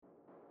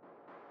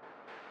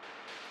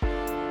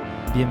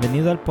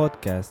Bienvenido al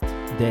podcast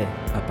de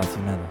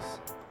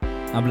Apasionados.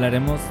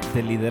 Hablaremos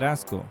de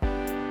liderazgo,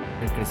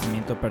 el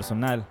crecimiento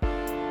personal,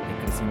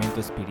 el crecimiento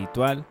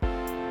espiritual,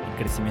 el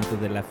crecimiento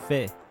de la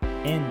fe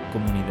en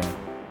comunidad.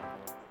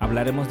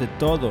 Hablaremos de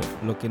todo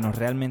lo que nos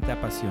realmente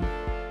apasiona.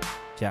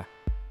 Ya,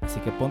 así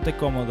que ponte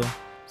cómodo,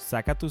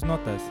 saca tus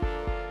notas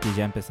y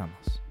ya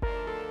empezamos.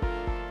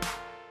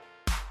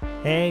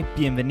 Hey,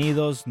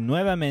 bienvenidos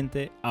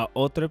nuevamente a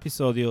otro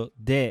episodio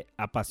de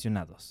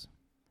Apasionados.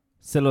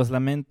 Se los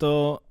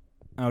lamento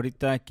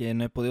ahorita que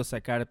no he podido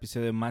sacar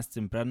episodio más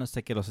temprano.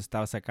 Sé que los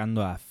estaba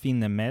sacando a fin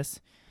de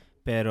mes,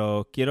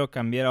 pero quiero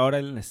cambiar ahora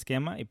el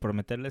esquema y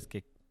prometerles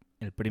que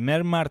el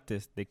primer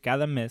martes de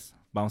cada mes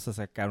vamos a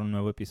sacar un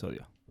nuevo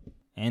episodio.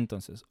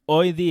 Entonces,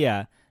 hoy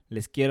día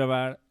les quiero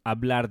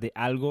hablar de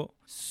algo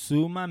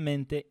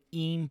sumamente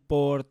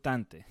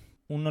importante.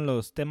 Uno de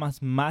los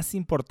temas más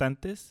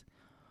importantes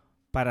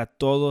para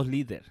todo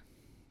líder.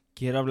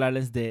 Quiero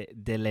hablarles de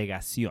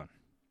delegación.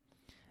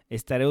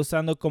 Estaré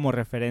usando como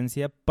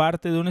referencia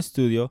parte de un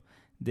estudio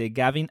de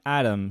Gavin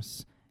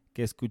Adams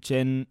que escuché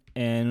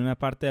en una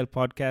parte del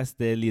podcast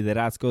de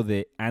liderazgo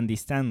de Andy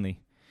Stanley.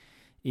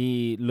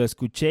 Y lo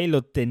escuché y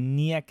lo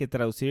tenía que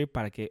traducir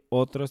para que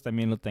otros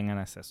también lo tengan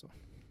acceso.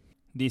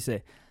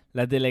 Dice,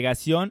 la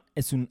delegación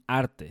es un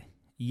arte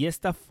y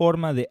esta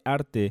forma de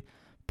arte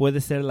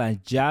puede ser la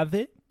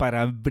llave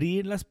para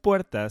abrir las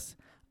puertas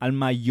al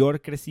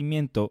mayor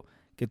crecimiento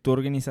que tu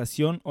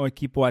organización o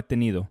equipo ha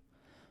tenido.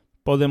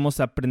 Podemos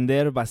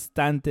aprender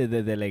bastante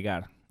de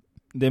delegar,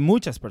 de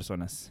muchas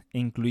personas,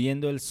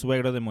 incluyendo el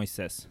suegro de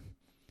Moisés.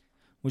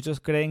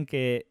 Muchos creen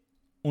que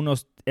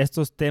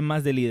estos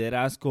temas de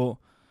liderazgo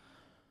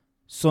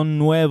son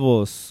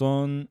nuevos,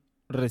 son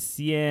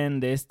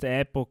recién de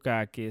esta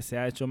época que se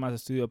ha hecho más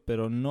estudio,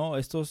 pero no,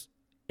 estos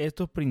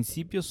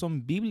principios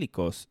son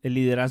bíblicos. El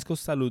liderazgo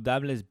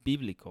saludable es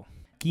bíblico.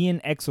 Aquí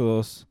en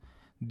Éxodos,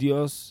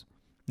 Dios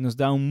nos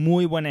da un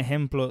muy buen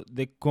ejemplo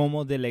de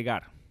cómo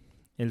delegar.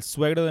 El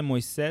suegro de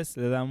Moisés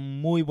le da un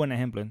muy buen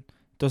ejemplo.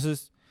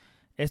 Entonces,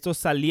 estos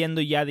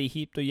saliendo ya de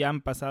Egipto, ya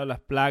han pasado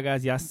las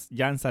plagas,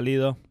 ya han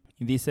salido.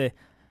 Y dice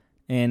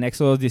en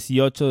Éxodo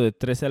 18, de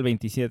 13 al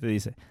 27,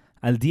 dice,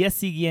 al día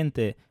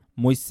siguiente,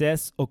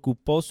 Moisés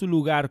ocupó su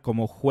lugar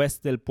como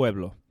juez del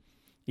pueblo.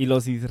 Y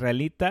los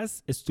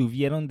israelitas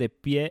estuvieron de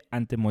pie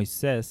ante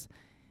Moisés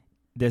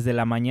desde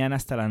la mañana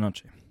hasta la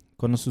noche.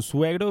 Cuando su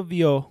suegro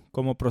vio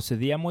cómo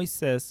procedía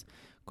Moisés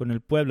con el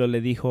pueblo,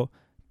 le dijo,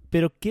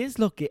 ¿pero qué es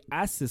lo que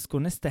haces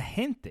con esta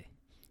gente?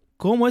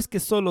 ¿Cómo es que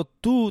solo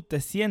tú te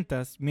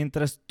sientas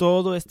mientras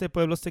todo este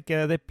pueblo se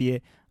queda de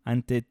pie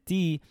ante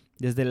ti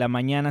desde la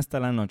mañana hasta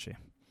la noche?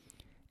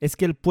 Es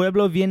que el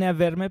pueblo viene a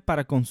verme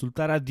para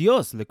consultar a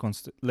Dios,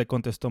 le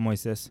contestó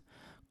Moisés.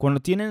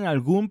 Cuando tienen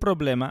algún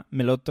problema,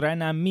 me lo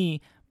traen a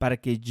mí para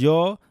que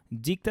yo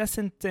dicte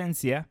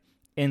sentencia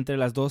entre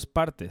las dos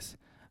partes.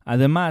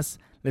 Además,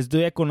 les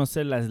doy a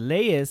conocer las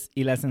leyes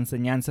y las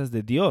enseñanzas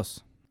de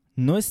Dios.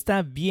 No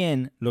está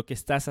bien lo que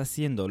estás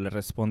haciendo, le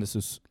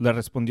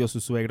respondió su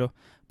suegro,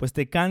 pues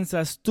te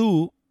cansas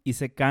tú y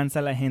se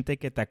cansa la gente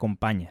que te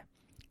acompaña.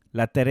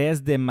 La tarea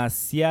es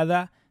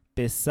demasiado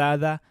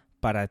pesada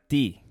para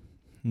ti.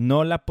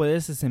 No la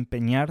puedes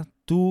desempeñar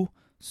tú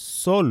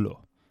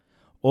solo.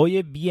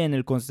 Oye bien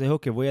el consejo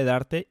que voy a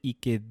darte y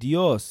que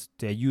Dios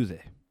te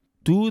ayude.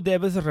 Tú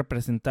debes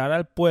representar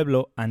al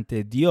pueblo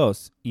ante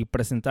Dios y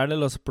presentarle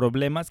los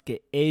problemas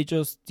que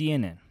ellos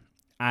tienen.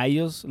 A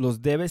ellos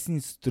los debes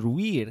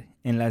instruir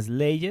en las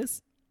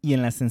leyes y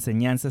en las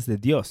enseñanzas de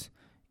Dios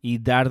y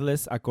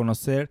darles a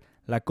conocer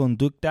la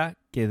conducta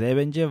que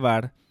deben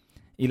llevar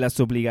y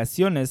las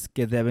obligaciones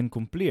que deben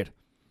cumplir.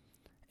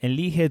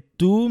 Elige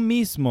tú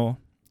mismo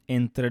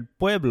entre el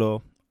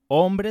pueblo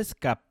hombres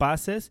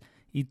capaces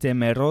y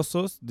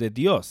temerosos de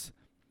Dios,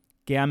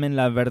 que amen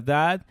la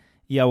verdad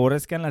y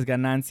aborrezcan las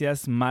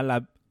ganancias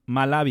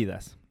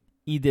malávidas,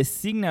 y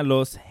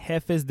desígnalos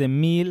jefes de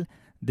 1,000,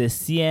 de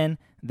 100,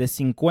 de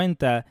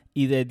 50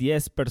 y de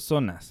 10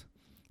 personas.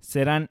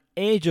 Serán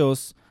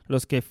ellos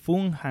los que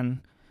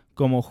funjan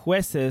como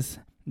jueces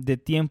de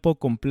tiempo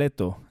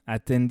completo,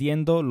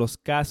 atendiendo los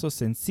casos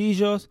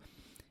sencillos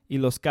y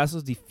los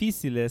casos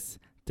difíciles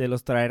te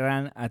los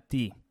traerán a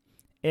ti.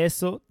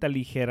 Eso te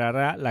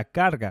aligerará la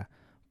carga,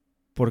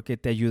 porque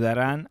te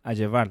ayudarán a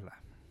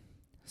llevarla.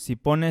 Si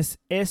pones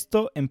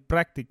esto en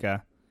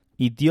práctica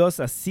y Dios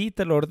así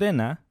te lo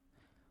ordena,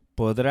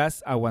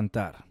 podrás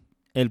aguantar.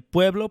 El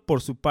pueblo,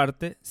 por su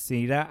parte, se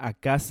irá a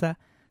casa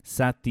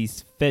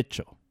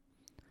satisfecho.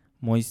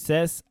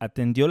 Moisés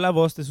atendió la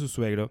voz de su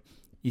suegro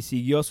y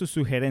siguió sus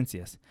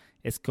sugerencias.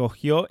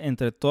 Escogió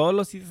entre todos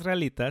los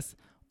israelitas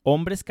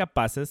hombres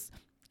capaces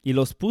y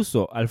los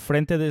puso al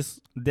frente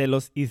de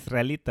los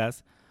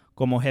israelitas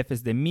como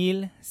jefes de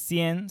 1,000,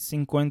 100,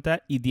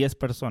 50 y 10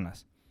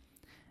 personas.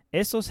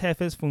 Esos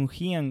jefes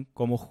fungían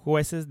como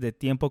jueces de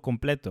tiempo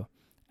completo,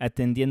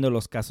 atendiendo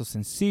los casos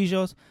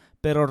sencillos,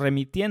 pero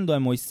remitiendo a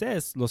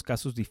Moisés los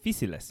casos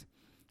difíciles.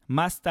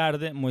 Más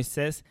tarde,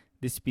 Moisés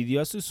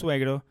despidió a su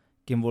suegro,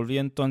 quien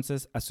volvió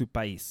entonces a su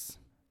país.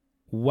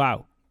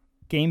 ¡Wow!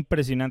 Qué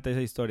impresionante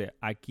esa historia.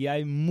 Aquí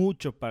hay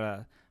mucho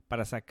para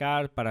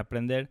sacar, para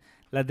aprender.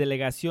 La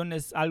delegación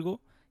es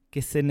algo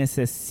que se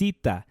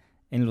necesita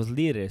en los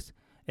líderes.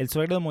 El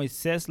suegro de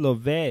Moisés lo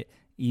ve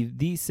y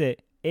dice,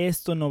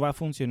 esto no va a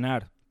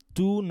funcionar.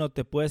 Tú no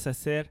te puedes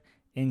hacer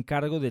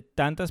encargo de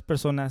tantas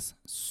personas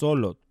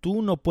solo.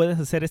 Tú no puedes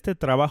hacer este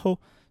trabajo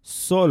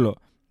solo.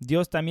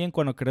 Dios también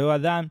cuando creó a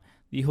Adán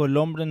dijo, el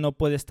hombre no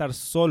puede estar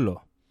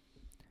solo.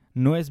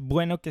 No es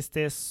bueno que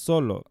estés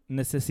solo.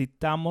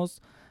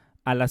 Necesitamos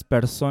a las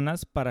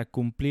personas para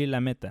cumplir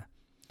la meta.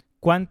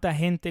 ¿Cuánta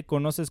gente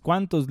conoces?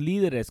 ¿Cuántos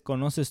líderes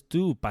conoces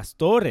tú?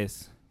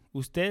 Pastores,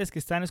 ustedes que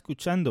están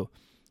escuchando.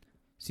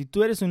 Si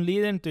tú eres un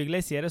líder en tu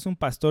iglesia, eres un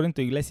pastor en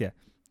tu iglesia,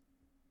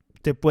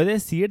 ¿te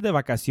puedes ir de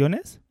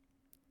vacaciones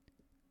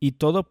y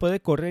todo puede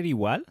correr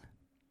igual?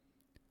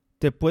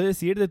 ¿Te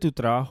puedes ir de tu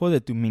trabajo, de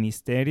tu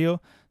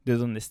ministerio, de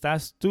donde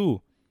estás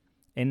tú,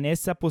 en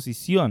esa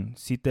posición?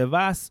 Si te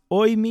vas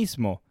hoy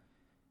mismo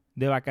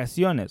de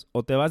vacaciones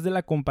o te vas de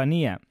la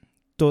compañía,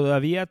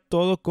 ¿todavía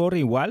todo corre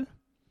igual?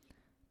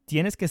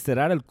 ¿Tienes que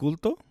cerrar el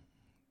culto?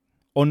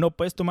 ¿O no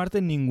puedes tomarte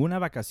ninguna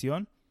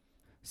vacación?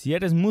 Si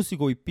eres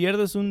músico y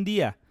pierdes un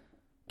día,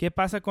 ¿qué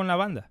pasa con la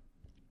banda?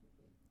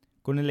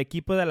 Con el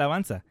equipo de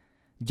alabanza.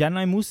 ¿Ya no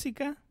hay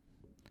música?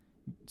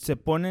 Se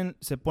pone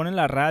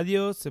la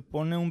radio, se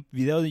pone un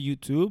video de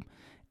YouTube.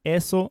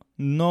 Eso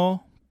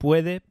no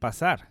puede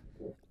pasar.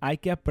 Hay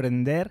que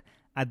aprender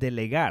a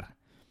delegar.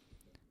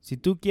 Si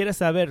tú quieres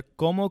saber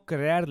cómo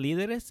crear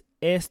líderes,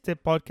 este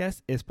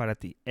podcast es para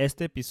ti.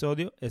 Este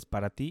episodio es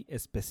para ti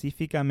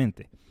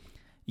específicamente.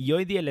 Y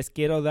hoy día les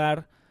quiero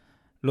dar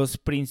los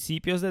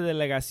principios de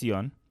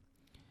delegación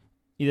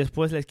y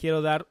después les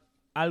quiero dar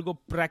algo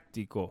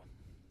práctico.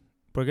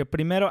 Porque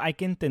primero hay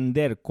que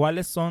entender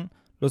cuáles son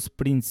los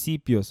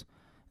principios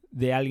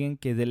de alguien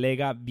que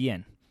delega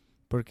bien.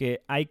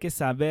 Porque hay que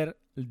saber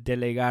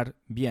delegar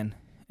bien.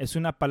 Es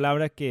una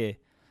palabra que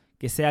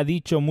se ha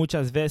dicho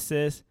muchas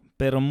veces,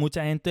 pero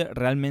mucha gente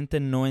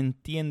realmente no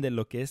entiende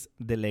lo que es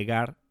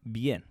delegar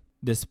bien.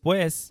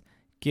 Después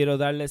quiero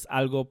darles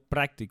algo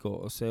práctico,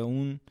 o sea,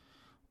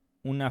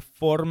 una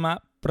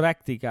forma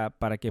práctica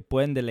para que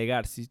puedan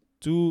delegar. Si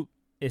tú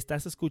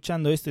estás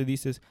escuchando esto y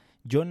dices,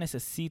 yo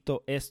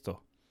necesito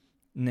esto,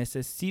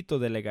 necesito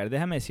delegar.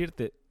 Déjame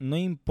decirte, no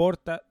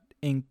importa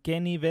en qué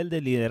nivel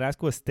de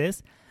liderazgo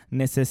estés,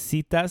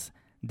 necesitas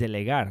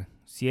delegar.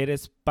 Si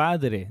eres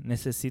padre,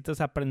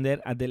 necesitas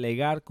aprender a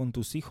delegar con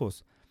tus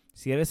hijos.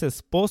 Si eres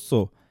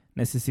esposo,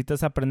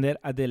 necesitas aprender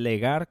a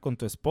delegar con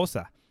tu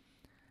esposa.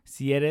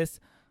 Si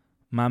eres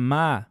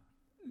mamá,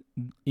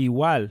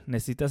 igual,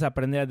 necesitas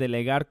aprender a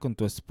delegar con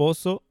tu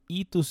esposo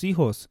y tus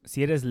hijos.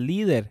 Si eres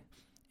líder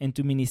en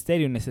tu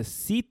ministerio,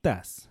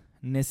 necesitas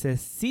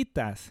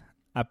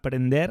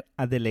aprender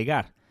a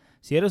delegar.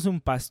 Si eres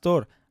un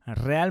pastor,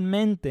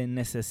 realmente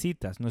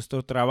necesitas.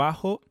 Nuestro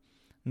trabajo,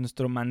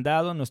 nuestro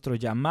mandado, nuestro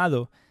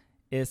llamado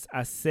es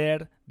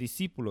hacer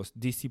discípulos,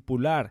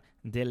 discipular,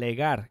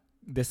 delegar,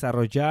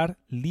 desarrollar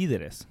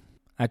líderes.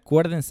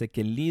 Acuérdense que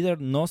el líder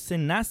no se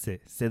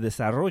nace, se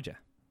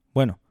desarrolla.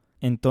 Bueno,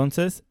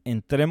 entonces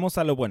entremos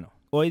a lo bueno.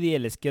 Hoy día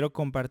les quiero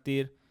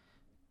compartir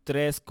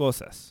 3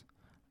 cosas.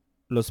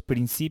 Los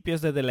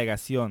principios de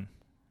delegación.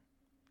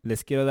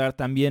 Les quiero dar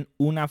también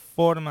una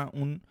forma,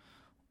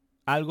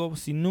 algo,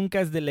 si nunca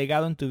has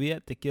delegado en tu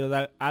vida, te quiero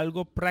dar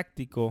algo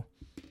práctico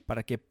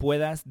para que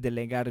puedas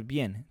delegar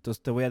bien.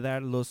 Entonces te voy a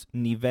dar los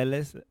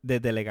niveles de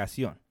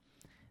delegación.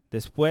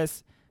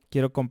 Después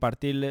quiero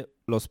compartirle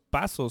los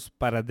pasos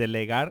para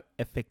delegar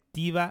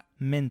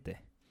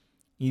efectivamente.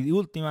 Y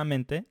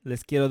últimamente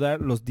les quiero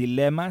dar los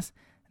dilemas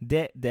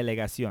de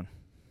delegación.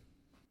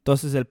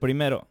 Entonces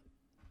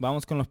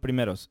vamos con los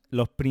primeros,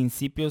 los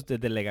principios de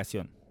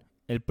delegación.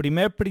 El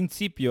primer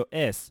principio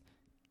es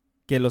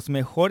que los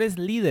mejores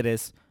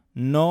líderes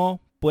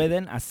no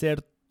pueden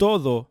hacer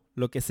todo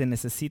lo que se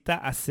necesita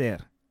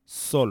hacer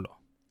solo.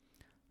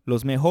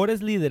 Los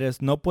mejores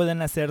líderes no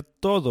pueden hacer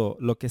todo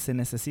lo que se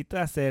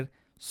necesita hacer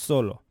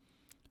solo.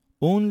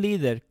 Un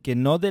líder que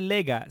no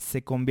delega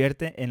se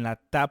convierte en la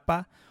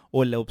tapa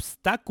o el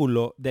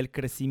obstáculo del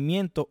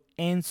crecimiento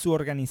en su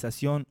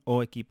organización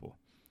o equipo.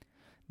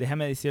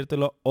 Déjame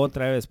decírtelo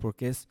otra vez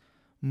porque es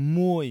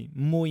muy,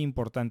 muy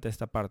importante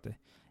esta parte.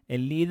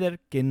 El líder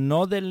que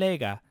no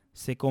delega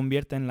se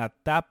convierte en la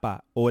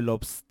tapa o el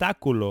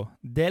obstáculo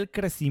del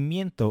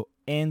crecimiento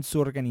en su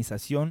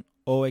organización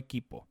o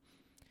equipo.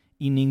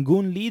 Y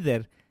ningún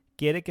líder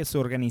quiere que su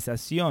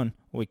organización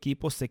o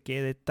equipo se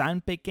quede tan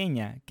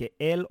pequeña que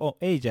él o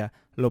ella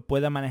lo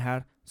pueda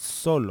manejar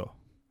solo.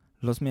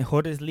 Los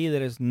mejores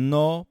líderes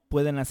no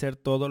pueden hacer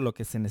todo lo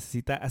que se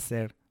necesita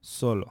hacer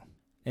solo.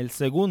 El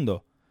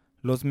segundo,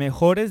 los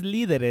mejores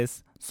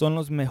líderes son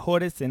los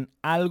mejores en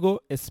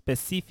algo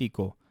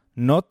específico.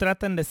 No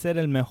tratan de ser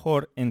el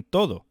mejor en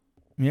todo.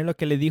 Mira lo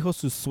que le dijo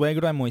su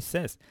suegro a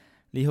Moisés.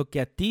 Le dijo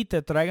que a ti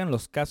te traigan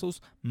los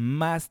casos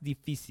más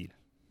difíciles.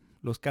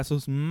 Los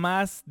casos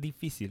más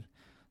difíciles.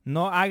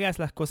 No hagas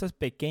las cosas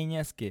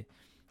pequeñas que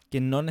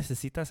no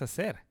necesitas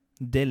hacer.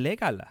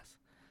 Delégalas.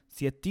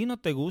 Si a ti no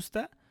te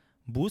gusta,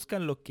 Busca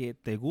lo que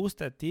te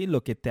gusta a ti,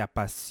 lo que te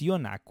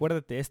apasiona.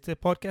 Acuérdate, este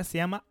podcast se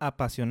llama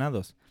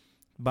Apasionados.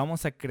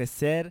 Vamos a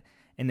crecer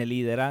en el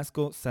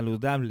liderazgo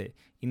saludable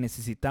y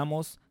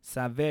necesitamos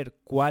saber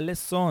cuáles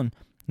son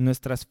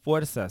nuestras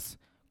fuerzas,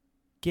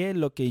 qué es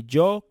lo que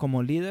yo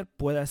como líder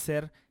puedo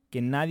hacer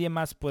que nadie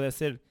más puede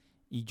hacer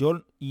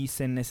y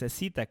se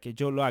necesita que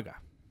yo lo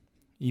haga.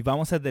 Y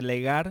vamos a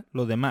delegar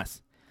lo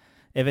demás.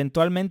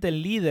 Eventualmente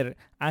el líder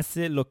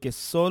hace lo que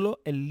solo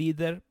el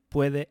líder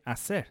puede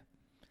hacer.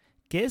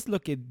 ¿Qué es lo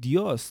que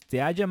Dios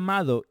te ha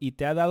llamado y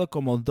te ha dado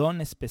como don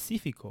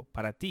específico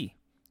para ti?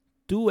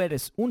 Tú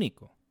eres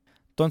único.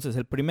 Entonces,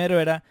 el primero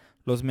era,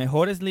 los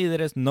mejores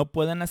líderes no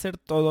pueden hacer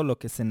todo lo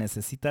que se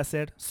necesita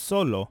hacer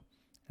solo.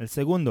 El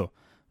segundo,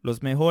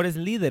 los mejores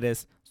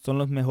líderes son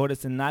los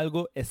mejores en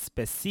algo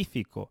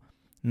específico.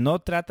 No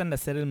tratan de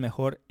ser el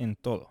mejor en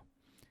todo.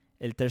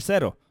 El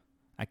tercero,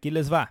 aquí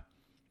les va.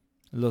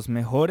 Los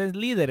mejores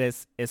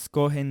líderes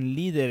escogen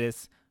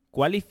líderes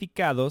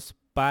cualificados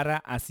para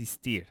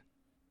asistir.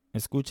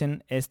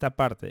 Escuchen esta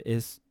parte,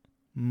 es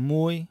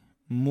muy,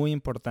 muy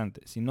importante.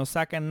 Si no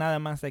sacan nada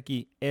más de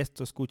aquí,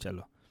 esto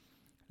escúchalo.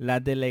 La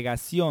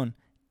delegación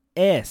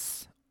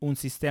es un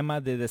sistema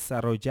de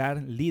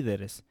desarrollar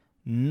líderes,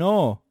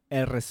 no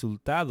el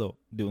resultado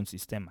de un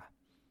sistema.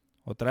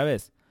 Otra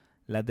vez,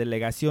 la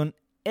delegación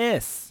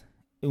es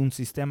un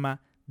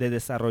sistema de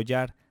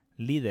desarrollar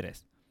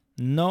líderes,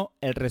 no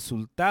el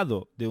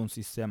resultado de un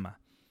sistema.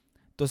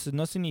 Entonces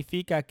no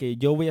significa que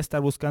yo voy a estar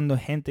buscando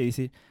gente y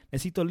decir,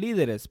 necesito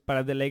líderes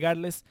para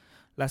delegarles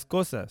las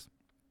cosas.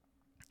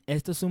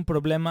 Esto es un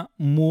problema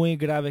muy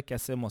grave que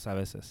hacemos a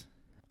veces.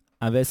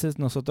 A veces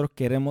nosotros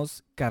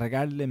queremos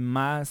cargarle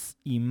más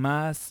y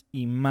más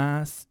y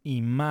más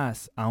y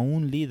más a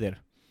un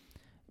líder.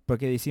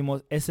 Porque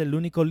decimos, es el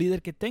único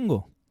líder que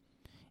tengo.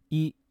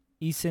 Y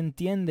se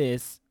entiende,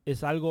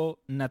 es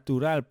algo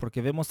natural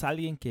porque vemos a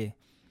alguien que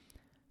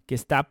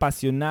está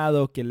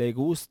apasionado, que le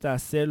gusta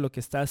hacer lo que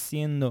está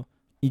haciendo.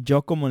 Y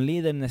yo como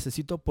líder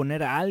necesito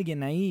poner a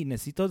alguien ahí,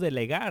 necesito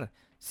delegar.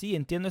 Sí,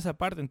 entiendo esa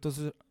parte.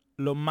 Entonces,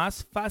 lo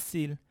más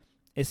fácil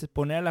es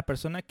poner a la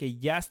persona que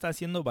ya está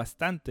haciendo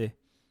bastante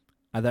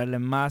a darle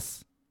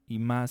más y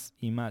más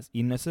y más.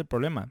 Y no es el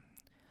problema.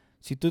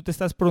 Si tú te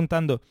estás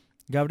preguntando,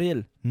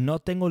 Gabriel, no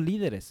tengo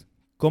líderes,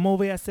 ¿cómo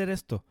voy a hacer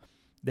esto?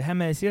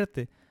 Déjame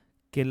decirte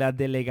que la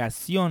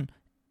delegación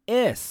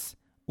es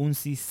un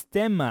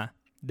sistema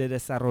de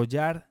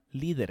desarrollar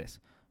líderes,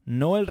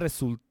 no el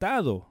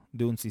resultado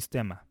de un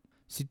sistema.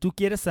 Si tú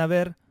quieres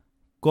saber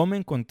cómo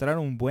encontrar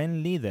un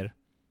buen líder,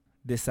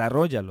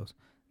 desarróllalos,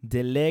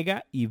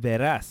 delega y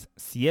verás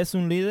si es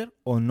un líder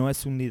o no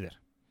es un líder.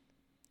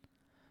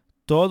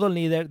 Todo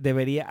líder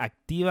debería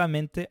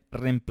activamente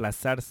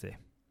reemplazarse,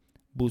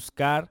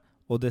 buscar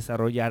o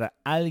desarrollar a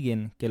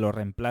alguien que lo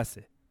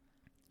reemplace.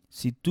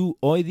 Si tú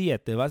hoy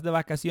día te vas de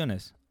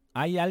vacaciones,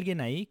 ¿hay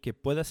alguien ahí que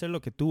pueda hacer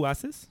lo que tú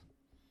haces?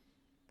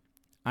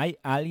 ¿Hay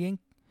alguien?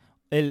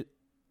 El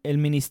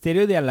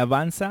ministerio de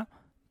alabanza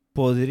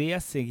podría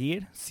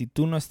seguir si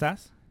tú no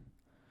estás.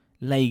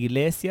 La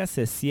iglesia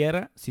se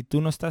cierra si tú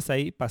no estás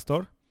ahí,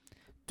 pastor.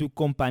 Tu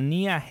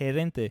compañía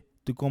gerente,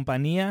 tu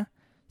compañía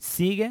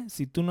sigue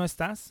si tú no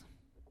estás.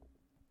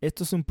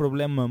 Esto es un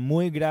problema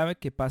muy grave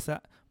que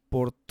pasa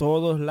por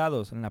todos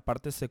lados, en la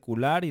parte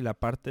secular y la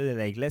parte de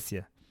la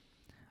iglesia.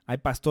 Hay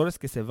pastores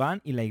que se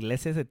van y la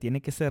iglesia se tiene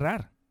que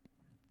cerrar.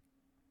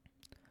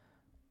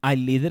 Hay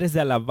líderes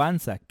de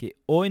alabanza que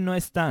hoy no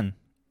están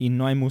y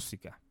no hay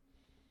música.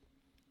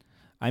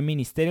 Hay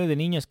ministerio de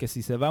niños que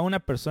si se va una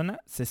persona,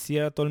 se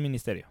cierra todo el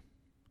ministerio.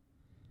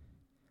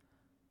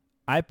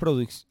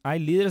 Hay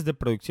líderes de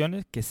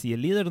producciones que si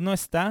el líder no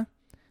está,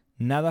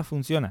 nada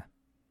funciona.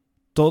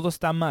 Todo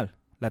está mal.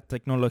 La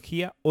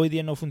tecnología hoy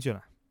día no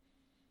funciona.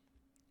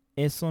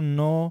 Eso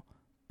no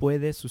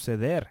puede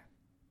suceder.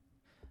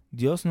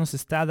 Dios nos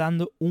está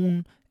dando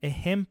un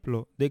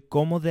ejemplo de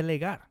cómo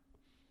delegar.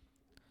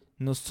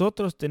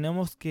 Nosotros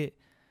tenemos que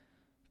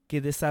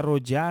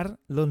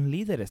desarrollar los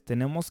líderes.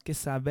 Tenemos que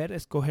saber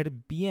escoger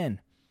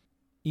bien.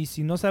 Y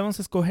si no sabemos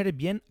escoger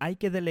bien, hay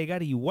que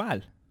delegar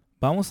igual.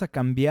 Vamos a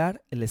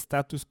cambiar el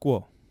status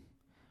quo.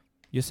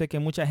 Yo sé que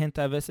mucha gente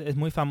a veces es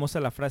muy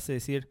famosa la frase de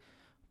decir,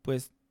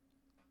 pues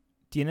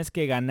tienes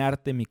que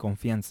ganarte mi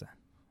confianza.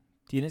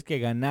 Tienes que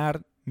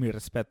ganar mi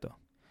respeto.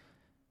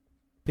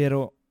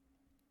 Pero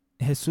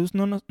Jesús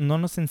no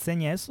nos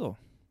enseña eso.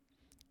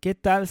 ¿Qué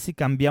tal si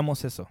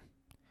cambiamos eso?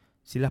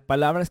 Si las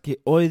palabras que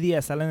hoy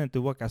día salen de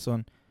tu boca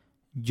son,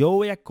 yo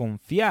voy a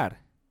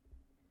confiar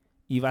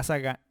y vas a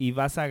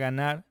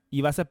ganar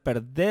y vas a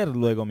perder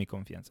luego mi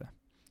confianza.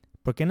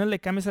 ¿Por qué no le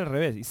cambias al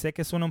revés? Y sé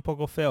que suena un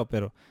poco feo,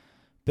 pero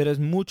es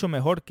mucho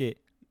mejor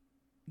que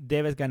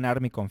debes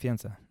ganar mi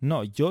confianza.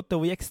 No, yo te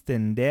voy a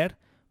extender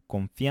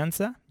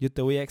confianza, yo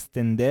te voy a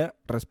extender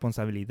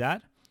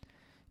responsabilidad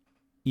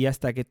y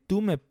hasta que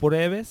tú me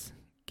pruebes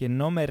que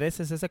no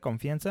mereces esa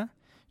confianza,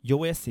 yo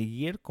voy a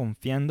seguir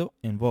confiando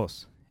en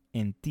vos,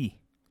 en ti.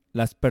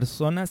 Las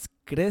personas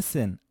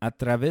crecen a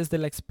través de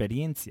la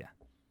experiencia.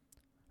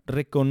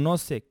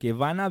 Reconoce que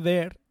van a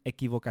haber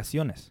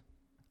equivocaciones.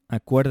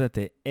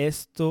 Acuérdate,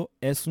 esto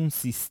es un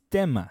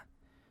sistema,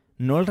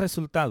 no el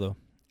resultado.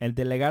 El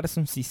delegar es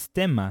un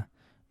sistema,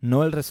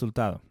 no el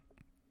resultado.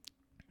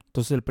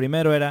 Entonces el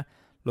primero era,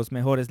 los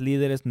mejores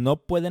líderes no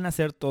pueden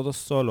hacer todo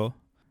solo.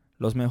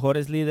 Los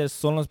mejores líderes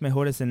son los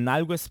mejores en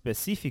algo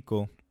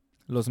específico.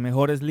 Los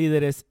mejores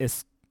líderes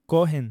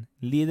escogen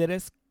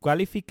líderes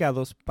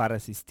cualificados para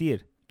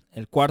asistir.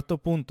 El cuarto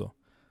punto,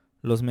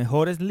 los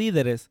mejores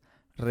líderes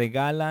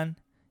regalan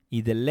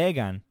y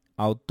delegan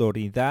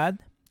autoridad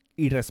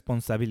y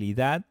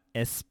responsabilidad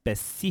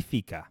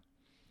específica.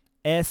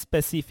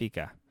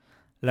 Específica.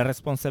 La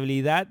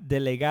responsabilidad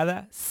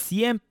delegada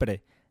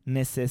siempre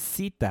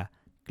necesita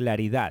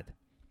claridad.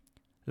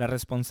 La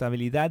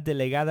responsabilidad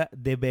delegada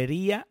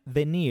debería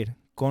venir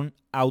con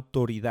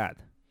autoridad.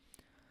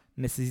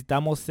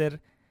 Necesitamos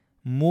ser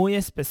muy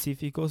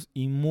específicos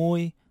y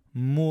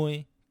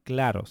muy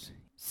claros.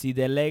 Si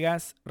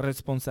delegas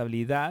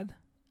responsabilidad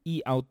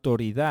y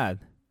autoridad,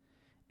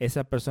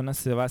 esa persona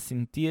se va a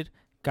sentir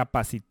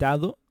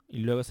capacitado y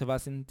luego se va a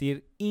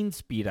sentir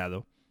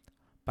inspirado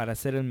para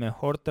hacer el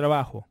mejor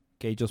trabajo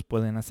que ellos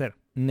pueden hacer.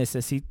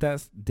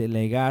 Necesitas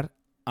delegar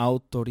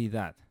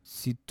autoridad.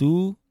 Si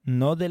tú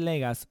no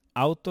delegas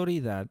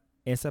autoridad,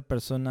 esa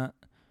persona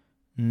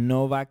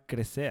no va a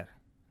crecer.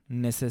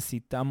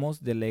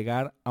 Necesitamos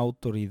delegar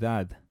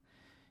autoridad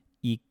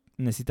y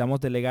necesitamos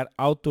delegar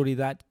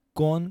autoridad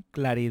con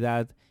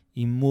claridad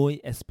y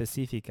muy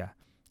específica.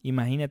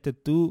 Imagínate,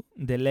 tú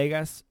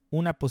delegas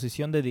una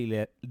posición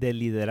de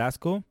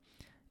liderazgo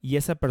y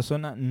esa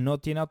persona no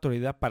tiene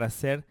autoridad para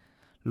hacer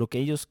lo que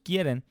ellos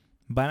quieren.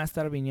 Van a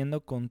estar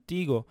viniendo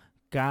contigo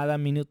cada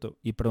minuto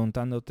y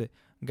preguntándote,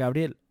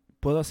 Gabriel,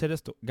 ¿puedo hacer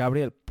esto?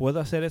 Gabriel, ¿puedo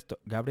hacer esto?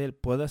 Gabriel,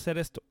 ¿puedo hacer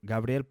esto?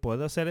 Gabriel,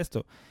 ¿puedo hacer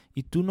esto?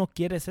 Y tú no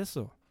quieres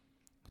eso.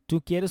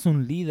 Tú quieres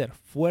un líder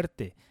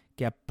fuerte,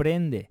 que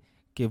aprende,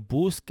 que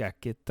busca,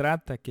 que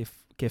trata,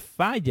 que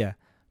falla,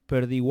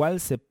 pero de igual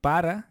se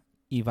para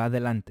y va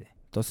adelante.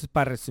 Entonces,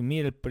 para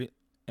resumir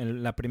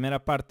la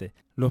primera parte,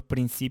 los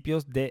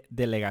principios de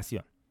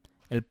delegación.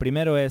 El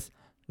primero es,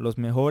 los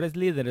mejores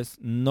líderes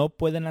no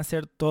pueden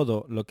hacer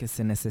todo lo que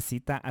se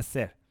necesita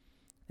hacer.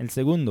 El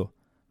segundo,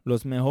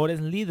 los mejores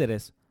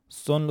líderes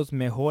son los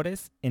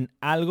mejores en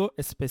algo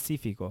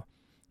específico.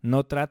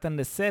 No tratan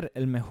de ser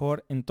el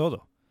mejor en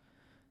todo.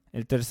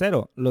 El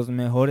tercero, los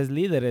mejores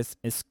líderes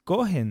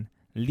escogen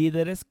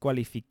líderes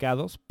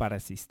cualificados para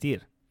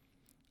asistir.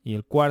 Y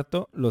el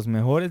cuarto, los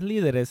mejores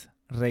líderes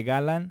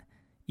regalan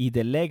y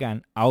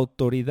delegan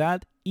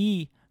autoridad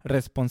y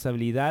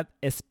responsabilidad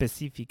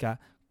específica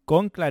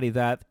con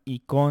claridad y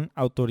con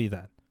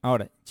autoridad.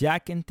 Ahora, ya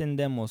que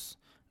entendemos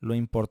lo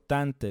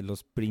importante,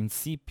 los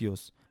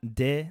principios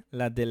de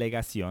la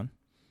delegación,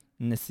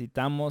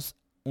 necesitamos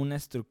una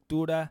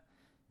estructura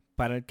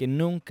para el que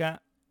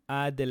nunca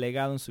ha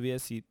delegado en su vida.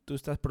 Si tú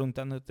estás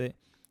preguntándote,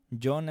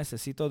 yo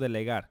necesito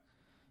delegar,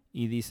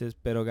 y dices,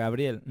 pero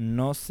Gabriel,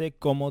 no sé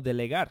cómo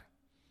delegar.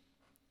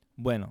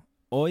 Bueno,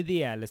 hoy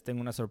día les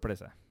tengo una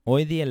sorpresa.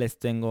 Hoy día les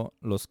tengo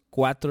los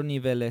 4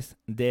 niveles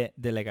de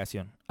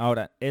delegación.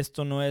 Ahora,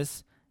 esto no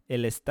es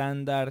el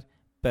estándar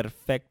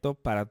perfecto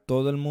para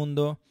todo el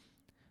mundo.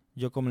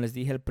 Yo, como les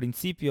dije al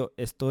principio,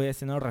 estoy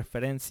haciendo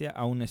referencia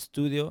a un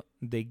estudio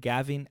de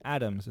Gavin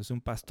Adams. Es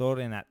un pastor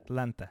en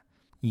Atlanta.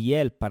 Y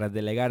él, para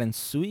delegar en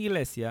su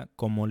iglesia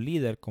como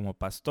líder, como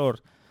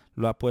pastor,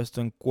 lo ha puesto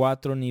en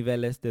 4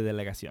 niveles de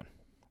delegación.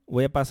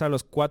 Voy a pasar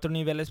los 4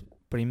 niveles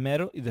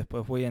primero y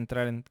después voy a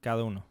entrar en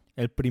cada uno.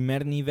 El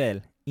primer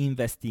nivel,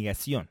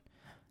 investigación.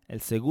 El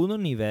segundo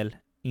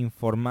nivel,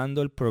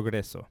 informando el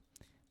progreso.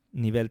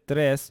 Nivel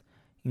 3,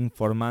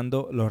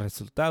 informando los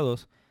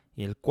resultados.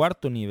 Y el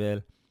cuarto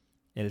nivel,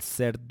 el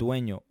ser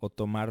dueño o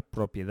tomar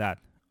propiedad,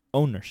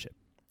 ownership.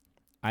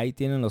 Ahí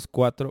tienen los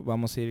 4,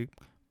 vamos a ir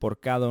por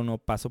cada uno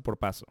paso por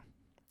paso.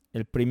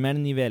 El primer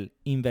nivel,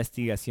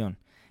 investigación.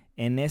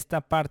 En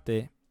esta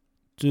parte,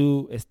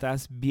 tú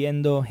estás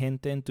viendo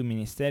gente en tu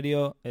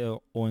ministerio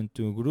o en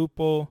tu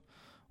grupo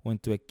o en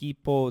tu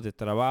equipo de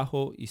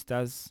trabajo y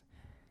estás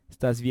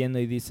viendo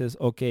y dices,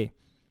 ok,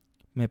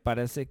 me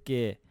parece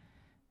que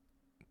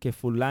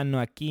fulano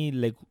aquí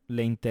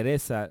le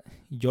interesa.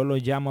 Yo lo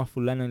llamo a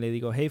fulano y le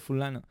digo, hey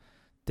fulano,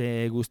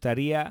 ¿te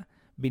gustaría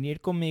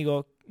venir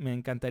conmigo? Me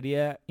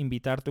encantaría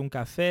invitarte a un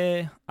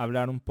café,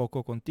 hablar un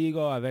poco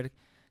contigo, a ver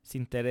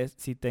si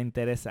te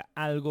interesa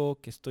algo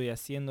que estoy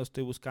haciendo.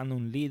 Estoy buscando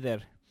un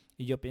líder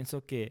y yo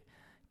pienso que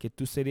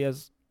tú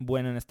serías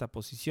bueno en esta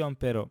posición,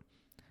 pero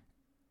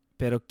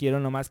quiero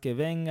nomás que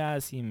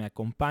vengas y me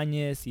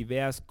acompañes y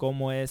veas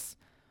cómo es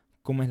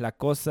la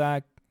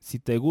cosa, si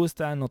te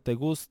gusta, no te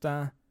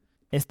gusta.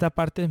 Esta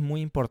parte es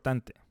muy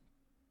importante.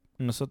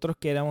 Nosotros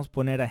queremos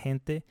poner a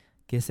gente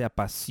que se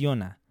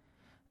apasiona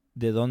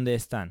de dónde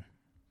están.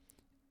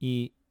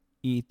 Y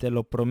te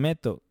lo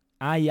prometo,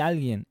 hay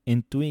alguien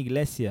en tu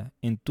iglesia,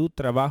 en tu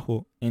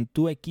trabajo, en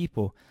tu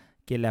equipo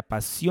que le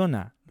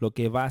apasiona lo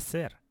que va a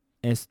hacer.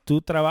 Es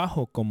tu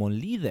trabajo como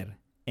líder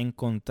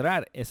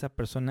encontrar esa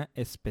persona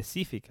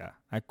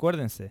específica.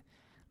 Acuérdense,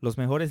 los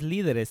mejores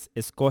líderes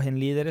escogen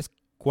líderes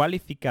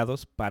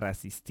cualificados para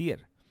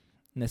asistir.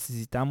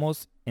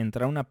 necesitamos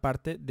entrar a una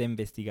parte de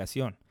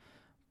investigación.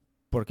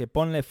 Porque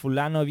ponle,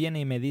 fulano viene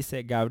y me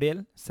dice,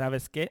 Gabriel,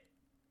 ¿sabes qué?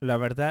 La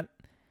verdad,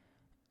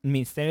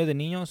 ministerio de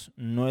niños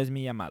no es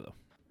mi llamado.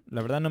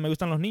 La verdad no me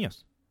gustan los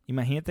niños.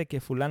 Imagínate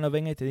que fulano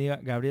venga y te diga,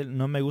 Gabriel,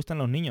 no me gustan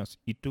los niños.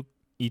 Y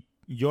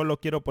yo lo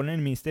quiero poner en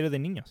el ministerio de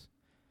niños.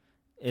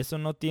 Eso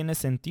no tiene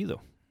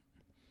sentido.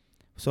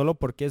 Solo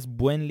porque es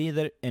buen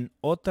líder en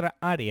otra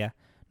área,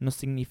 no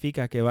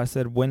significa que va a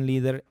ser buen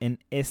líder en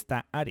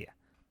esta área.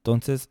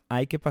 Entonces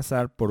hay que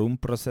pasar por un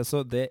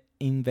proceso de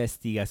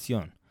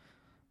investigación.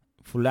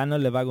 Fulano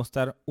le va a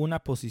gustar una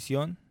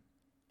posición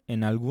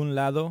en algún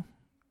lado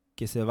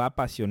que se va a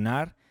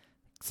apasionar,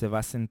 se va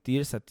a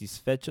sentir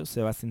satisfecho,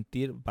 se va a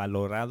sentir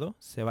valorado,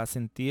 se va a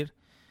sentir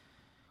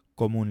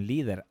como un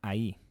líder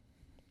ahí.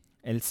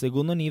 El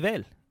segundo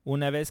nivel,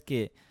 una vez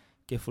que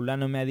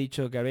fulano me ha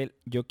dicho, Gabriel,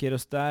 yo quiero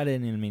estar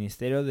en el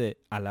ministerio de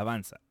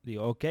alabanza.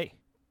 Digo, ok,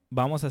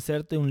 vamos a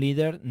hacerte un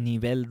líder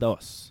nivel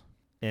 2,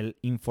 el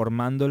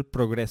informando el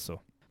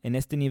progreso. En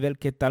este nivel,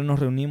 ¿qué tal nos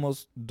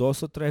reunimos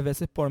 2 o 3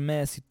 veces por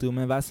mes y tú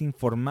me vas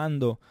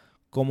informando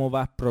cómo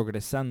vas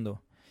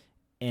progresando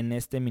en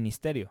este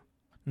ministerio?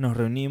 Nos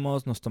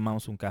reunimos, nos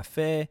tomamos un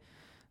café,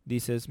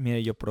 dices,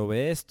 mire, yo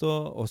probé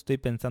esto o estoy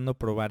pensando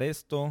probar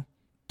esto.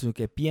 ¿Tú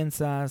qué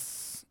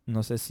piensas?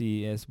 No sé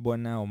si es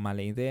buena o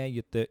mala idea.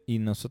 Y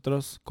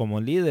nosotros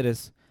como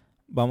líderes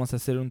vamos a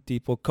ser un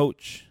tipo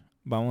coach.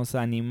 Vamos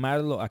a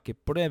animarlo a que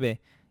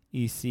pruebe.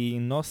 Y si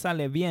no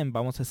sale bien,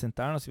 vamos a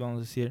sentarnos y vamos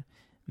a decir,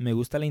 me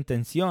gusta la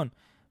intención.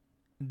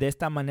 De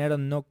esta manera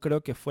no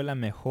creo que fue la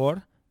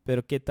mejor,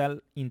 pero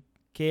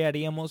 ¿qué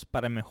haríamos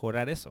para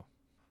mejorar eso?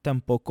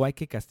 Tampoco hay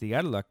que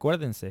castigarlo.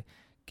 Acuérdense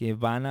que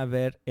van a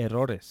haber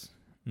errores.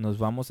 Nos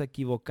vamos a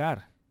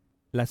equivocar.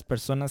 Las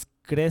personas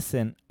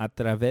crecen a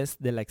través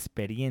de la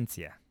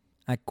experiencia.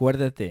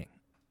 Acuérdate,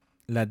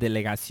 la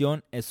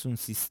delegación es un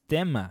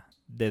sistema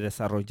de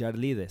desarrollar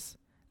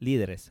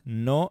líderes,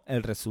 no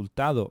el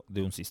resultado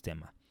de un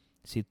sistema.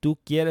 Si tú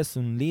quieres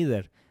un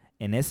líder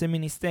en ese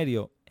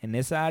ministerio, en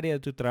esa área de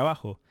tu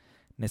trabajo,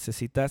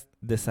 necesitas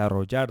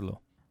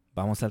desarrollarlo.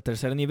 Vamos al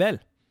tercer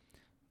nivel.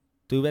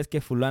 Tú ves que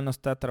fulano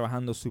está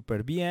trabajando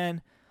súper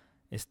bien,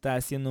 está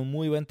haciendo un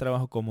muy buen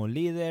trabajo como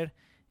líder,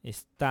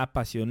 está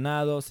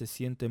apasionado, se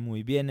siente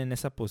muy bien en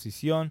esa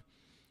posición.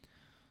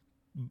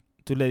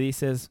 Tú le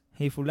dices,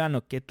 hey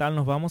fulano, ¿qué tal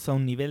nos vamos a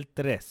un nivel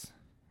 3?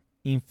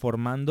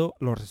 Informando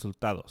los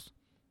resultados.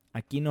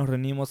 Aquí nos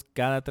reunimos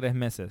cada 3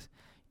 meses.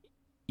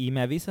 Y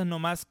me avisas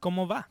nomás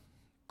cómo va.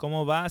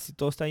 Cómo va, si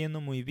todo está yendo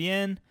muy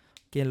bien,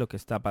 qué es lo que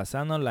está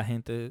pasando. La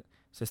gente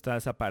se está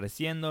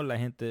desapareciendo, la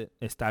gente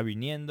está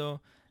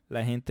viniendo,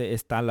 la gente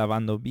está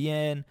lavando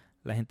bien,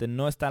 la gente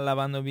no está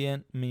lavando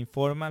bien. Me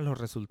informan los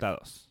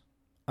resultados.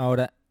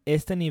 Ahora,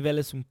 este nivel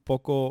es un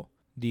poco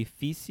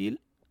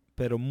difícil,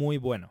 pero muy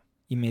bueno.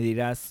 Y me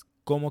dirás,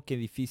 ¿cómo que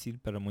difícil,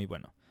 pero muy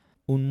bueno?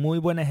 Un muy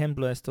buen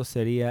ejemplo de esto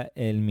sería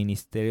el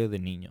ministerio de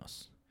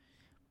niños.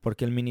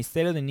 Porque el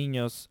ministerio de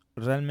niños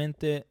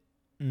realmente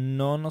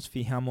no nos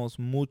fijamos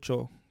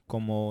mucho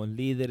como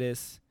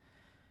líderes,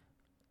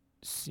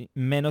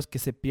 menos que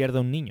se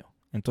pierda un niño.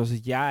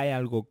 Entonces ya hay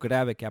algo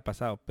grave que ha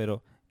pasado,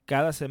 pero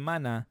cada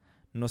semana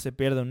no se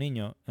pierde un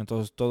niño,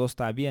 entonces todo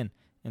está bien.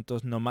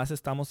 Entonces nomás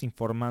estamos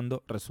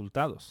informando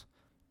resultados.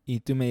 Y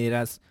tú me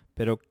dirás,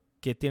 pero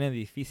 ¿qué tiene de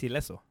difícil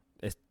eso?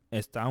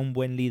 Está un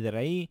buen líder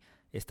ahí,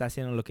 está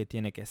haciendo lo que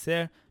tiene que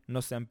hacer,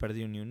 no se han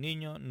perdido ni un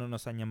niño, no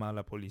nos han llamado a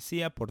la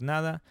policía por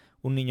nada,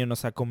 un niño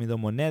nos ha comido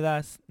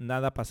monedas,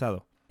 nada ha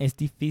pasado. Es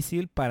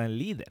difícil para el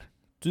líder.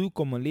 Tú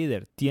como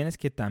líder tienes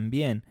que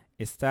también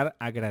estar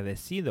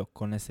agradecido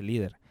con ese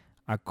líder.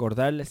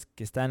 Acordarles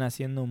que están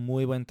haciendo un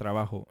muy buen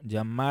trabajo,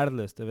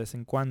 llamarles de vez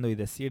en cuando y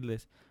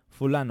decirles,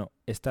 fulano,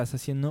 estás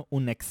haciendo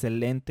un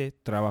excelente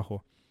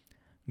trabajo.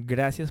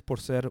 Gracias por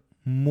ser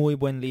muy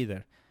buen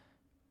líder.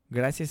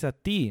 Gracias a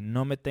ti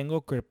no me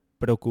tengo que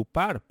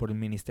preocupar por el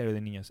ministerio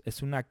de niños.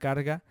 Es una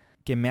carga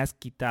que me has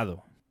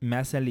quitado, me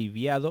has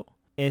aliviado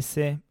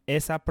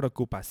esa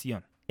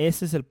preocupación.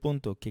 Ese es el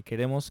punto que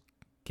queremos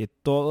que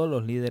todos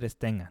los líderes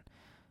tengan.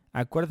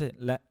 Acuérdate,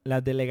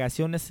 la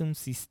delegación es un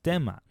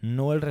sistema,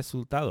 no el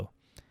resultado.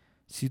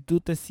 Si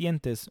tú te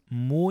sientes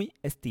muy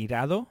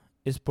estirado,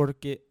 es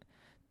porque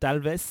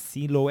tal vez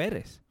sí lo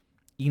eres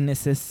y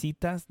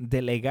necesitas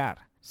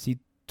delegar.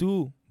 Si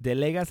tú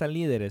delegas a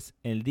líderes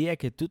el día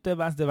que tú te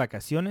vas de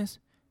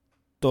vacaciones,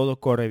 todo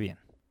corre bien.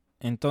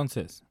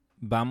 Entonces,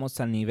 vamos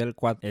al nivel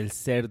 4, el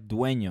ser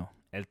dueño,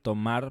 el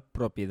tomar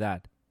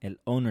propiedad,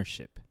 el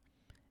ownership.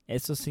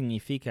 Eso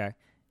significa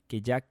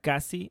que ya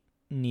casi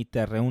ni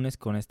te reúnes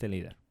con este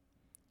líder.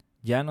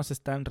 Ya no se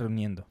están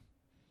reuniendo.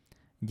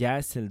 Ya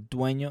es el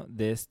dueño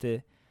de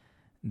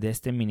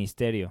este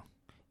ministerio.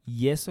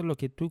 Y eso es lo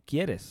que tú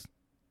quieres.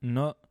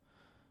 No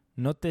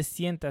te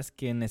sientas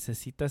que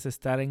necesitas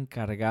estar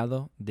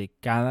encargado de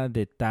cada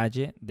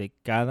detalle, de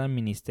cada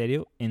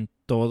ministerio en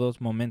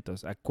todos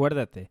momentos.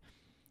 Acuérdate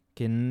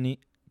que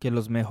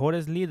los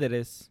mejores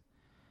líderes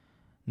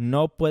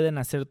no pueden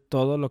hacer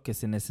todo lo que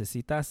se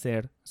necesita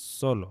hacer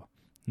solo.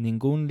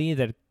 Ningún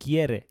líder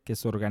quiere que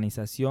su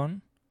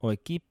organización o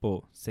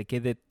equipo se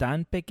quede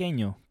tan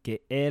pequeño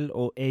que él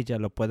o ella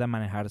lo pueda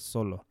manejar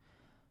solo.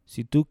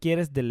 Si tú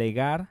quieres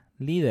delegar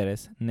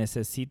líderes,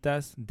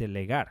 necesitas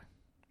delegar.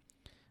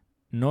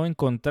 No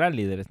encontrar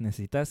líderes,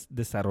 necesitas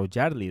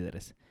desarrollar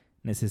líderes.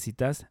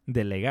 Necesitas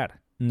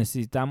delegar.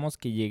 Necesitamos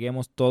que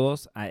lleguemos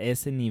todos a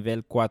ese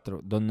nivel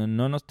 4, donde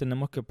no nos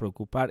tenemos que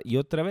preocupar. Y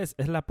otra vez,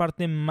 es la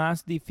parte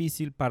más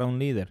difícil para un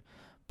líder,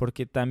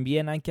 porque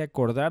también hay que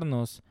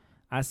acordarnos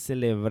a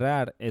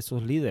celebrar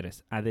esos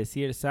líderes, a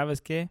decir, ¿sabes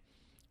qué?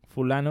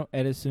 Fulano,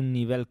 eres un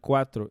nivel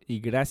 4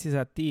 y gracias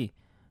a ti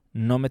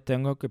no me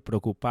tengo que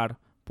preocupar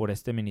por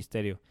este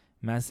ministerio.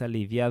 Me has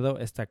aliviado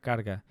esta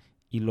carga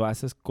y lo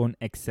haces con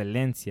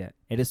excelencia.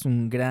 Eres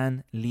un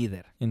gran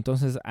líder.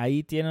 Entonces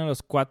ahí tienen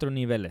los 4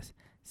 niveles.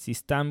 Si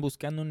están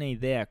buscando una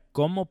idea,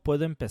 ¿cómo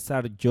puedo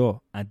empezar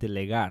yo a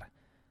delegar?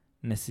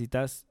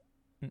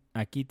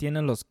 Aquí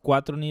tienen los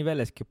 4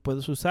 niveles que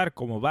puedes usar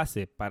como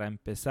base para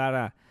empezar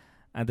a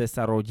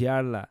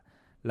desarrollar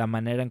la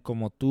manera en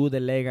cómo tú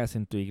delegas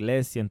en tu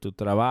iglesia, en tu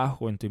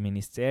trabajo, en tu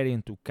ministerio,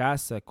 en tu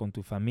casa, con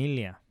tu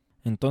familia.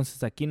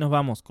 Entonces aquí nos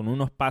vamos con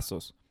unos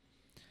pasos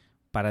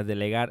para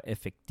delegar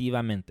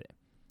efectivamente.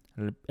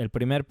 El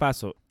primer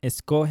paso,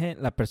 escoge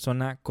la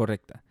persona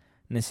correcta.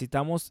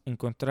 Necesitamos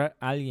encontrar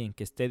a alguien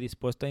que esté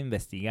dispuesto a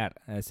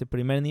investigar, a ese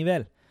primer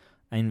nivel,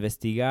 a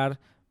investigar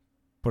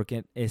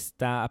porque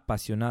está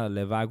apasionado,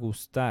 le va a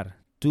gustar.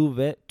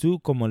 Tú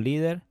como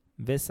líder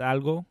ves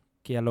algo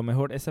que a lo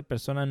mejor esa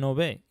persona no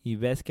ve y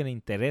ves que le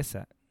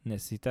interesa.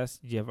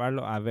 Necesitas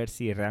llevarlo a ver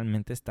si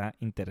realmente está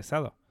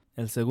interesado.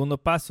 El segundo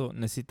paso,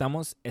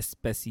 necesitamos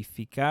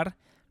especificar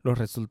los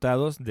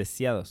resultados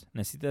deseados.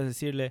 Necesitas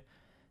decirle,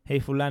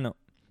 hey fulano,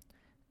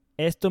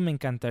 esto me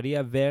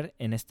encantaría ver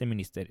en este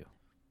ministerio.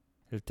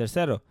 El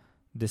tercero,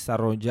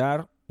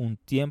 desarrollar un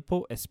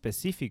tiempo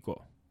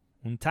específico,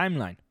 un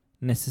timeline.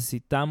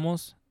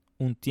 Necesitamos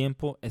un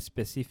tiempo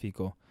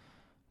específico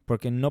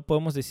porque no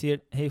podemos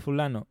decir, hey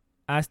fulano,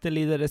 hazte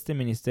líder de este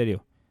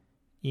ministerio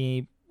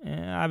y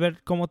a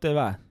ver cómo te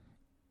va.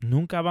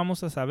 Nunca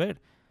vamos a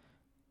saber.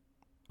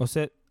 O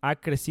sea, ¿ha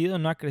crecido,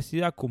 no ha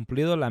crecido? ¿Ha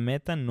cumplido la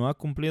meta, no ha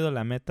cumplido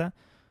la meta?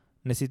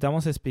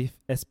 Necesitamos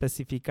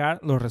especificar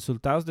los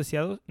resultados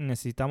deseados y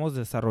necesitamos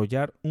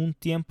desarrollar un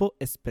tiempo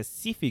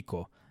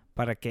específico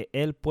para que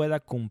él pueda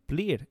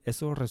cumplir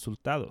esos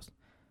resultados.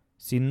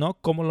 Si no,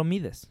 ¿cómo lo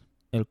mides?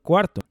 El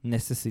cuarto,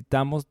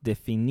 necesitamos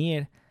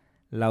definir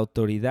la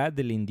autoridad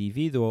del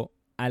individuo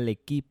al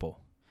equipo.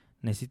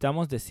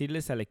 Necesitamos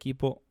decirles al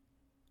equipo,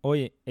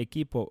 oye,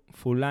 equipo,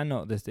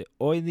 fulano desde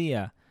hoy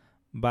día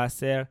va a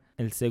ser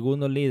el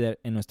segundo líder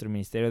en nuestro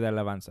ministerio de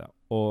alabanza.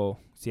 O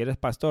si eres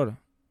pastor,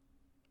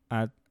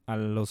 a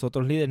los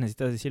otros líderes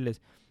necesitas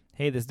decirles,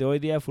 hey, desde hoy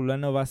día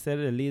fulano va a ser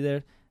el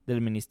líder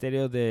del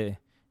ministerio de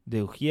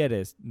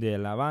ujieres, de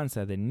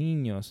alabanza, de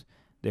niños,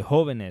 de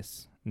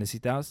jóvenes.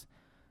 Necesitamos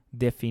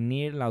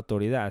definir la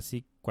autoridad.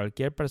 Así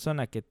cualquier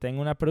persona que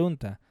tenga una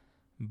pregunta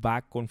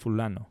va con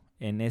fulano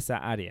en esa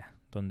área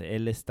donde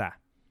él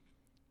está.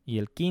 Y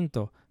el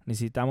quinto,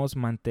 necesitamos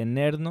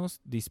mantenernos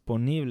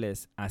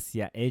disponibles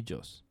hacia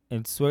ellos.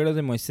 El suegro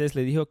de Moisés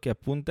le dijo que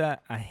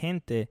apunta a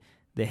gente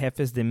de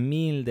jefes de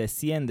 1,000, de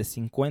 100, de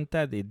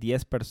 50, de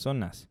 10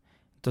 personas.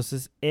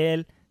 Entonces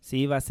él se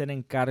iba a hacer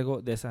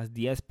encargo de esas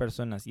 10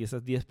 personas y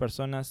esas 10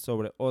 personas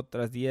sobre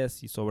otras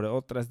 10 y sobre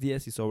otras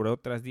 10 y sobre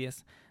otras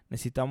 10.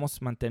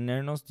 Necesitamos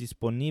mantenernos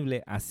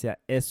disponibles hacia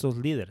esos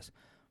líderes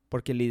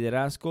porque el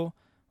liderazgo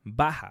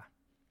baja.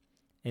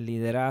 El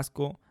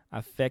liderazgo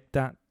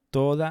afecta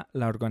toda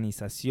la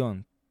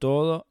organización,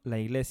 toda la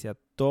iglesia,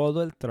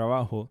 todo el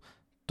trabajo,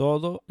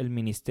 todo el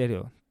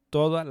ministerio,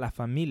 toda la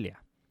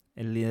familia.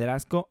 El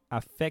liderazgo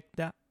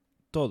afecta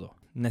todo.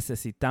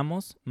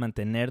 Necesitamos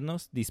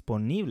mantenernos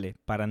disponibles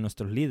para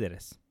nuestros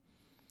líderes.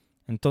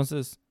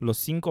 Entonces, los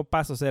 5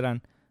 pasos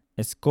eran,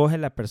 escoge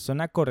la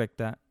persona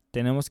correcta,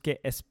 tenemos que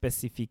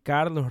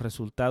especificar los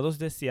resultados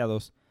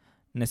deseados,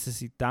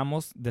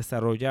 necesitamos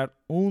desarrollar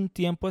un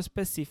tiempo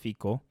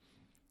específico,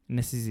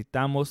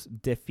 necesitamos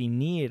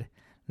definir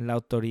la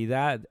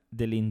autoridad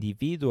del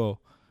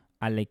individuo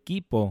al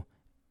equipo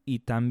y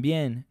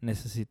también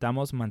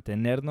necesitamos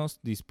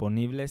mantenernos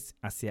disponibles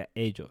hacia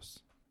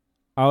ellos.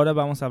 Ahora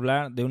vamos a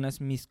hablar de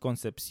unas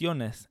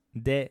misconcepciones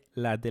de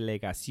la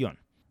delegación.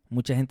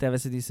 Mucha gente a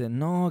veces dice,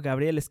 no,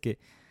 Gabriel, es que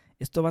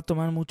esto va a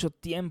tomar mucho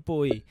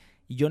tiempo y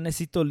yo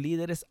necesito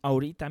líderes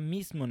ahorita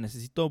mismo,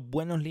 necesito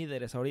buenos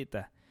líderes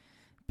ahorita.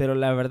 Pero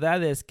la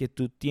verdad es que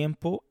tu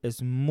tiempo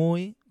es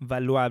muy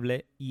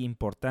valuable y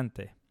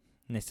importante.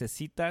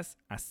 Necesitas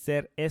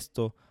hacer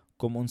esto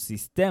como un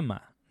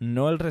sistema,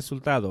 no el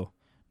resultado.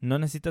 No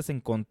necesitas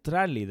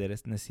encontrar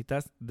líderes,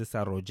 necesitas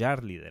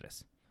desarrollar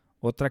líderes.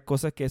 Otra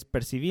cosa que es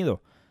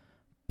percibido.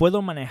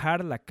 Puedo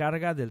manejar la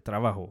carga del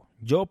trabajo.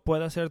 Yo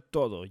puedo hacer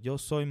todo. Yo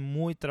soy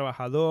muy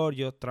trabajador.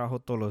 Yo trabajo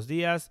todos los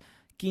días,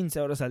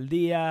 15 horas al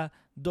día,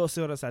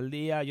 12 horas al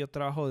día. Yo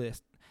trabajo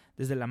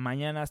desde la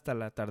mañana hasta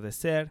el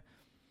atardecer.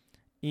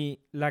 Y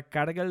la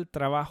carga del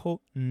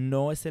trabajo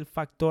no es el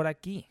factor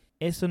aquí.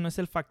 Eso no es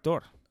el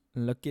factor.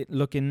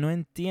 Lo que no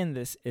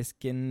entiendes es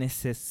que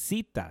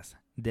necesitas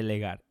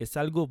delegar. Es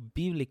algo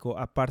bíblico,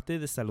 aparte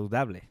de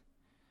saludable.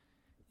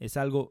 Es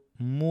algo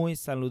muy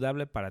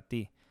saludable para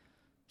ti.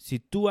 Si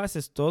tú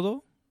haces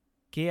todo,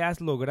 ¿qué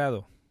has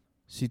logrado?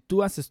 Si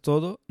tú haces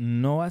todo,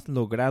 no has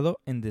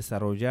logrado en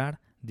desarrollar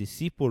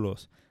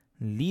discípulos,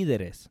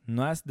 líderes.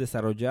 No has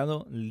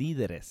desarrollado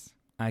líderes.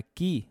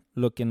 Aquí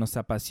lo que nos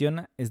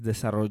apasiona es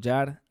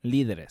desarrollar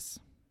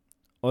líderes.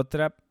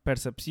 Otra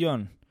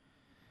percepción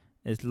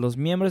es: los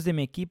miembros de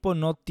mi equipo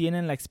no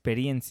tienen la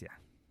experiencia.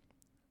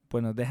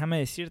 Bueno, déjame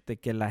decirte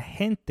que la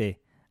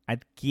gente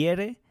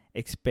adquiere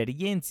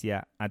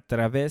experiencia a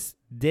través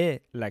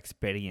de la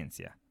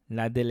experiencia.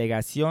 La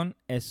delegación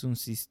es un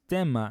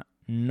sistema,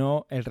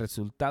 no el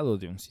resultado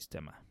de un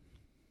sistema.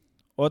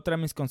 Otra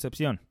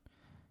misconcepción: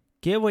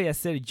 ¿qué voy a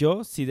hacer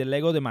yo si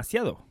delego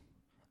demasiado?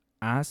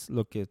 Haz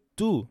lo que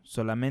tú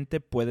solamente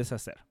puedes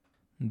hacer.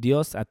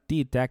 Dios a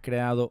ti te ha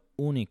creado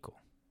único.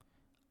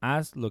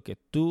 Haz lo que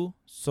tú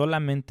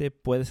solamente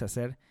puedes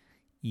hacer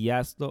y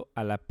hazlo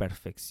a la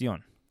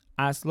perfección.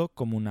 Hazlo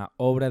como una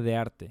obra de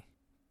arte.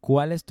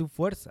 ¿Cuál es tu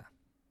fuerza?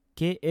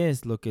 ¿Qué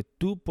es lo que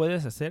tú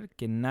puedes hacer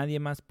que nadie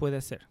más puede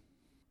hacer?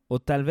 O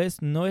tal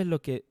vez no es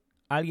lo que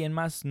alguien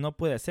más no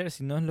puede hacer,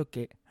 sino es lo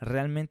que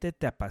realmente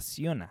te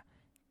apasiona.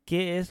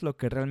 ¿Qué es lo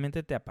que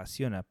realmente te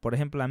apasiona? Por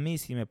ejemplo, a mí,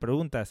 si me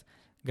preguntas: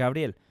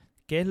 Gabriel,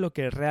 ¿qué es lo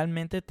que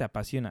realmente te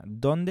apasiona?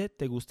 ¿Dónde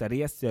te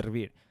gustaría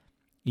servir?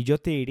 Y yo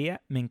te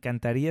diría: me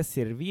encantaría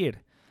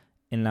servir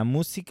en la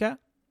música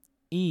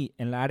y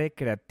en la área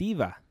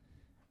creativa.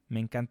 Me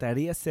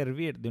encantaría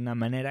servir de una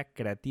manera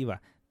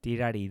creativa,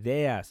 tirar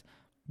ideas,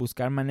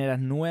 buscar maneras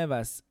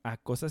nuevas a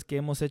cosas que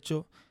hemos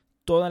hecho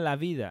toda la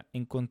vida,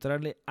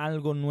 encontrarle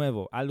algo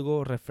nuevo,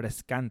 algo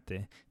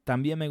refrescante.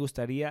 También me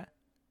gustaría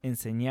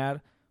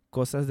enseñar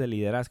cosas de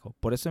liderazgo.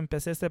 Por eso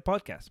empecé este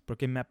podcast,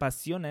 porque me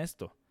apasiona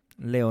esto.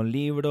 Leo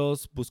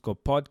libros, busco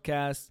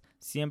podcasts,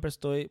 siempre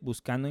estoy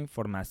buscando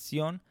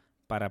información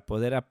para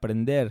poder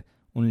aprender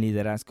un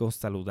liderazgo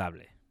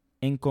saludable.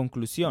 En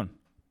conclusión,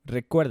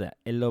 recuerda,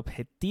 el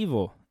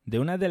objetivo de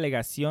una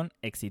delegación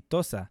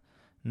exitosa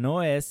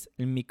no es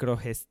el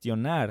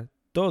microgestionar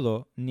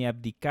todo ni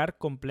abdicar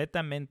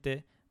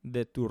completamente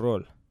de tu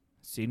rol,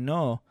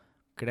 sino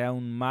crear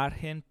un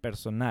margen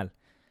personal,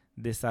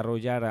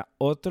 desarrollar a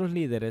otros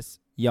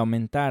líderes y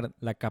aumentar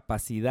la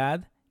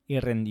capacidad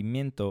y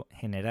rendimiento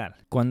general.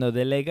 Cuando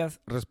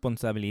delegas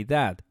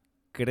responsabilidad,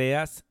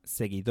 creas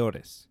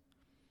seguidores.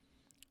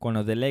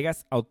 Cuando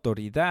delegas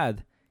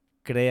autoridad,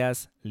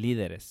 creas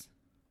líderes.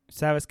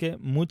 ¿Sabes qué?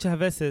 Muchas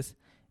veces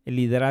el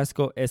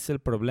liderazgo es el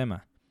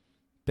problema,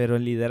 pero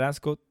el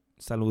liderazgo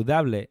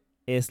saludable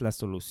es la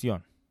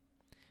solución.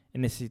 Y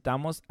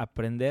necesitamos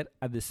aprender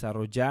a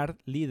desarrollar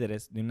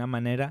líderes de una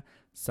manera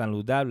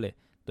saludable,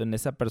 donde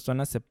esa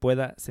persona se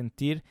pueda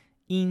sentir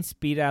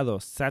inspirado,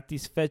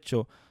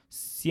 satisfecho,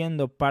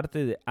 siendo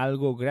parte de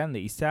algo grande.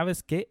 Y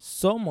 ¿sabes qué?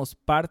 Somos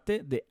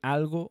parte de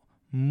algo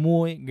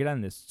muy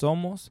grande.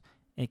 Somos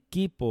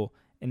equipo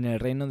en el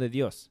reino de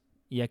Dios.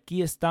 Y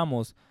aquí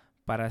estamos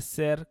para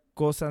hacer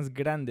cosas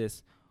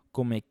grandes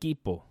como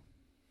equipo.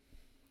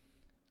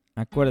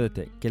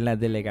 Acuérdate que la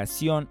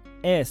delegación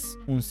es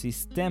un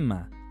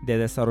sistema de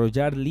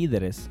desarrollar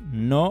líderes,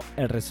 no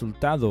el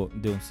resultado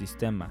de un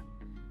sistema.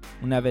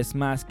 Una vez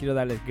más, quiero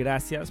darles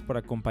gracias por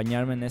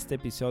acompañarme en este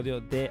episodio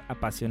de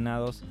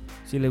Apasionados.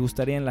 Si les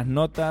gustarían las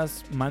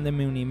notas,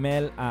 mándenme un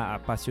email a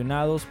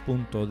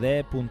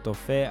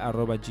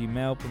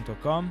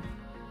apasionados.d.fe@gmail.com.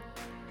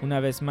 Una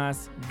vez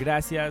más,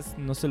 gracias.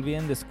 No se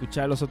olviden de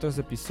escuchar los otros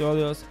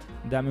episodios.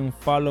 Dame un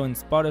follow en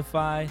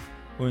Spotify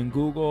o en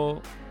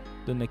Google,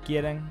 donde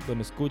quieran,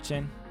 donde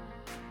escuchen.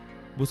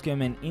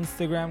 Búsquenme en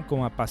Instagram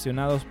como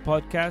Apasionados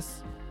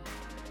Podcast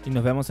y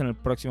nos vemos en el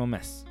próximo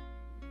mes.